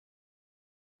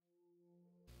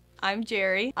I'm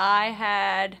Gerry. I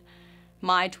had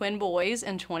my twin boys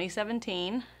in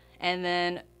 2017, and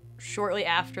then shortly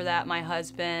after that, my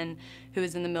husband, who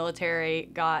was in the military,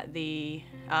 got the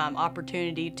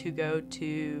opportunity to go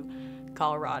to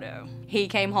Colorado. He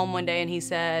came home one day and he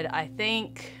said, "I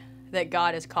think that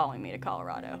God is calling me to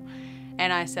Colorado."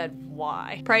 And I said,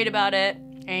 "Why?" Prayed about it,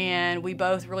 and we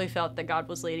both really felt that God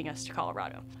was leading us to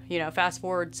Colorado. You know, fast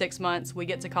forward 6 months, we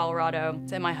get to Colorado,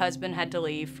 and my husband had to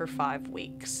leave for 5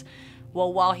 weeks.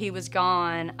 Well, while he was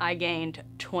gone, I gained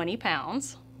 20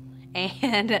 pounds,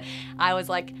 and I was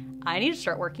like, I need to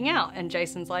start working out. And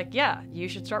Jason's like, yeah, you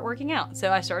should start working out.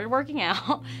 So I started working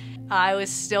out. I was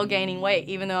still gaining weight,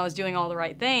 even though I was doing all the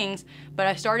right things, but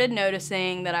I started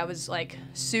noticing that I was like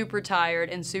super tired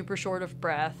and super short of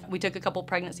breath. We took a couple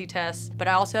pregnancy tests, but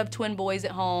I also have twin boys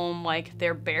at home. Like,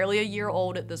 they're barely a year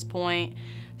old at this point.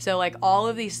 So like all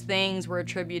of these things were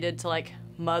attributed to like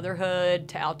motherhood,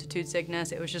 to altitude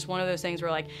sickness. It was just one of those things where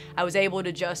like I was able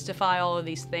to justify all of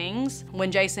these things.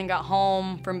 When Jason got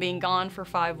home from being gone for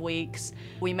 5 weeks,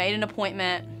 we made an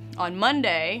appointment on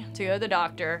Monday to go to the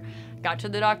doctor. Got to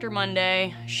the doctor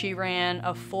Monday. She ran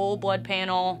a full blood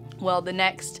panel. Well, the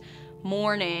next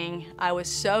morning, I was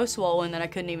so swollen that I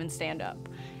couldn't even stand up.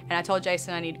 And I told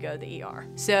Jason I need to go to the ER.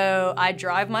 So I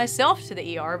drive myself to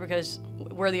the ER because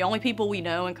we're the only people we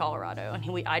know in Colorado.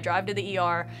 And I drive to the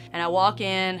ER and I walk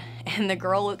in and the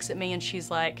girl looks at me and she's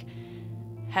like,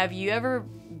 "Have you ever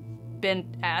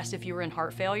been asked if you were in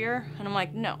heart failure?" And I'm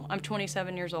like, "No, I'm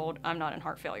 27 years old. I'm not in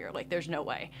heart failure. Like, there's no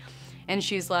way." And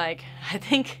she's like, I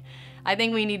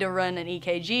think we need to run an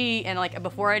EKG. And like,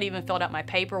 before I'd even filled out my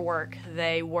paperwork,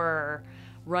 they were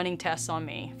running tests on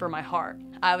me for my heart.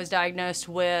 I was diagnosed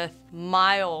with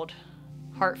mild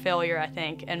heart failure, I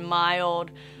think, and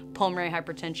mild pulmonary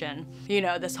hypertension. You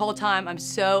know, this whole time I'm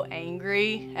so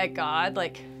angry at God.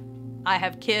 Like, I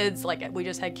have kids, like we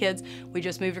just had kids. We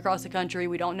just moved across the country.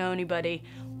 We don't know anybody.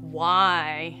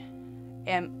 Why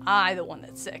am I the one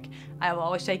that's sick? I've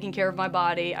always taken care of my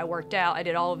body. I worked out. I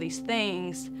did all of these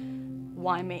things.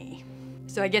 Why me?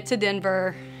 So I get to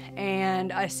Denver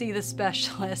and I see the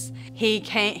specialist.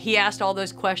 He asked all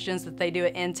those questions that they do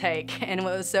at intake. And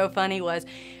what was so funny was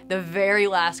the very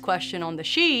last question on the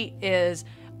sheet is,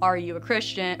 are you a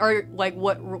Christian? Or like,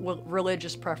 what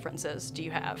religious preferences do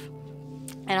you have?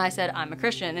 And I said, I'm a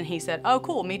Christian. And he said, oh,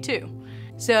 cool, me too.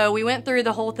 So we went through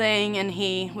the whole thing and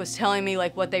he was telling me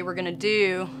like what they were gonna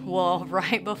do. Well,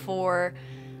 right before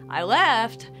I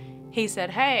left, he said,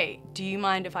 "Hey, do you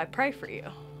mind if I pray for you?"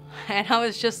 And I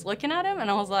was just looking at him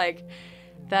and I was like,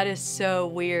 that is so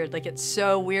weird. Like, it's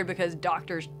so weird because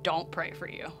doctors don't pray for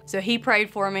you. So he prayed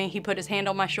for me. He put his hand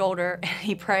on my shoulder and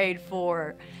he prayed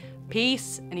for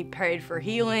peace and he prayed for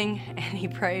healing and he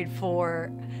prayed for,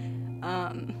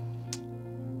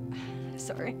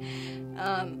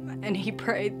 and he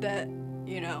prayed that,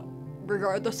 you know,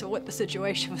 regardless of what the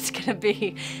situation was gonna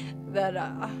be,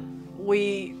 that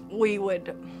we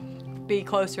would be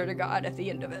closer to God at the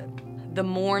end of it. The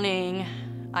morning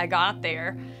I got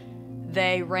there,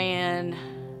 they ran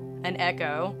an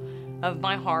echo of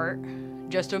my heart,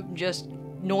 just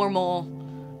normal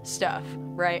stuff,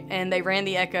 right? And they ran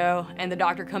the echo and the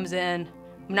doctor comes in,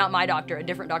 not my doctor, a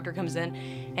different doctor comes in,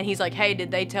 and he's like, "Hey,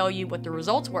 did they tell you what the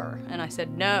results were?" And I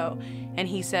said, "No." And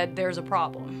he said, "There's a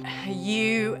problem.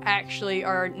 You actually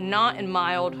are not in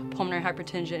mild pulmonary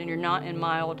hypertension and you're not in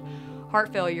mild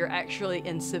heart failure, you're actually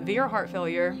in severe heart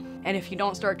failure, and if you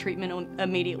don't start treatment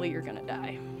immediately, you're gonna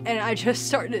die." And I just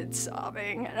started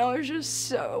sobbing, and I was just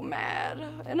so mad.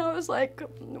 And I was like,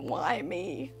 why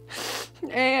me?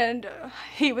 And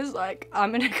he was like,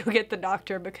 "I'm gonna go get the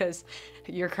doctor because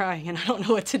you're crying and I don't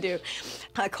know what to do."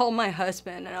 I called my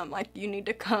husband and I'm like, "You need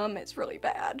to come, it's really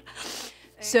bad."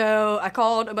 So I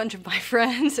called a bunch of my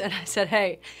friends and I said,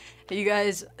 "Hey, you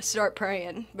guys start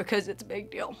praying because it's a big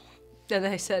deal." And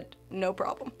they said, "No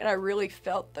problem." And I really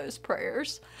felt those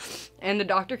prayers. And the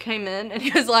doctor came in and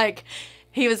he was like,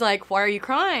 "Why are you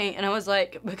crying?" And I was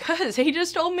like, "Because he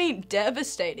just told me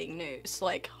devastating news,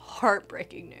 like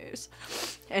heartbreaking news."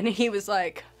 And he was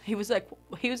like, "You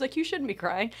shouldn't be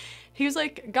crying." He was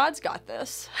like, "God's got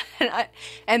this."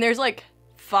 And there's like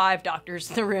 5 doctors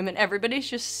in the room and everybody's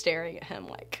just staring at him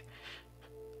like,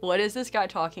 what is this guy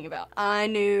talking about? I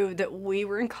knew that we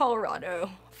were in Colorado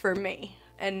for me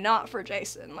and not for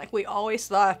Jason. Like, we always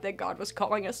thought that God was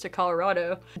calling us to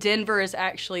Colorado. Denver is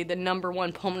actually the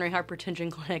 #1 pulmonary hypertension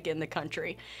clinic in the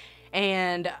country.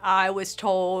 And I was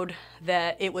told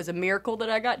that it was a miracle that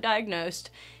I got diagnosed.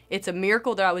 It's a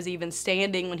miracle that I was even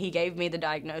standing when he gave me the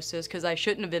diagnosis, because I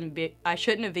shouldn't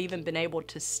have even been able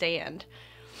to stand.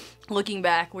 Looking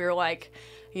back, we were like,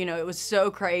 You know, it was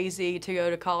so crazy to go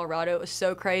to Colorado. It was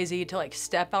so crazy to like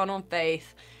step out on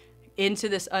faith into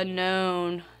this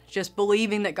unknown, just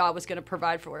believing that God was going to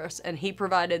provide for us, and he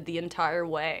provided the entire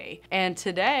way. And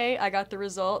today I got the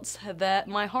results that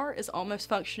my heart is almost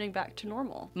functioning back to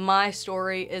normal. My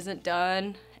story isn't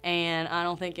done, and I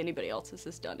don't think anybody else's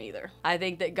is done either. I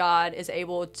think that God is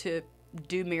able to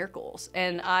do miracles,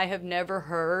 and I have never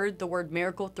heard the word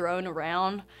miracle thrown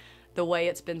around the way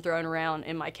it's been thrown around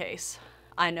in my case.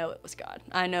 I know it was God.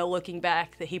 I know looking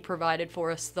back that he provided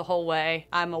for us the whole way.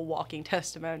 I'm a walking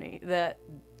testimony that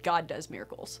God does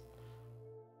miracles.